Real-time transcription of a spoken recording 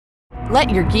Let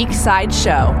your geek side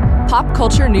show. Pop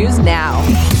culture news now.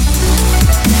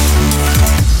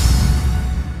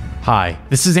 Hi,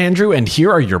 this is Andrew, and here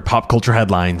are your pop culture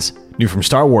headlines. New from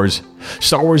Star Wars.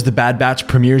 Star Wars The Bad Batch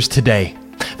premieres today.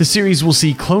 The series will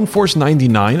see Clone Force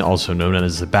 99, also known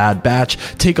as the Bad Batch,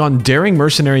 take on daring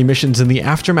mercenary missions in the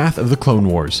aftermath of the Clone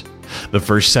Wars. The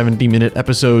first 70-minute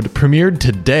episode premiered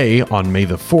today on May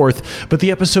the 4th, but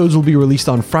the episodes will be released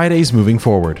on Fridays moving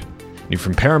forward. New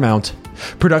from Paramount.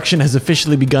 Production has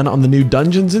officially begun on the new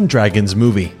Dungeons & Dragons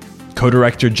movie.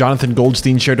 Co-director Jonathan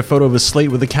Goldstein shared a photo of a slate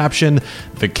with the caption,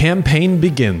 "The campaign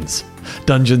begins."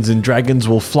 Dungeons & Dragons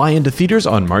will fly into theaters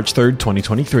on March 3rd,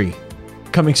 2023.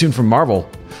 Coming soon from Marvel.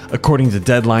 According to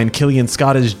Deadline, Killian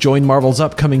Scott has joined Marvel's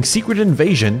upcoming Secret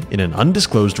Invasion in an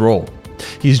undisclosed role.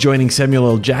 He's joining Samuel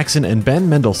L. Jackson and Ben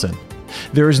Mendelsohn.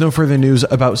 There is no further news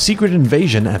about Secret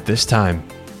Invasion at this time.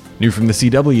 New from the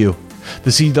CW.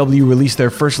 The CW released their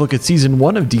first look at Season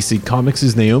 1 of DC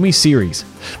Comics' Naomi series.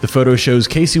 The photo shows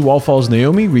Casey Wallfall's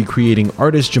Naomi recreating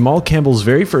artist Jamal Campbell's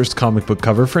very first comic book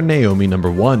cover for Naomi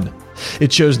 #1.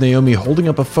 It shows Naomi holding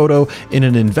up a photo in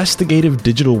an investigative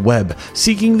digital web,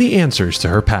 seeking the answers to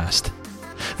her past.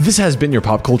 This has been your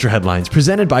Pop Culture Headlines,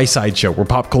 presented by Sideshow, where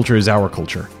pop culture is our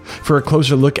culture. For a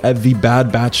closer look at the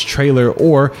Bad Batch trailer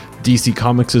or DC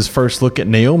Comics' first look at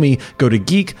Naomi, go to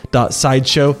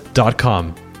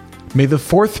geek.sideshow.com. May the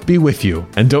 4th be with you,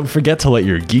 and don't forget to let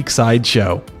your geek side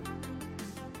show.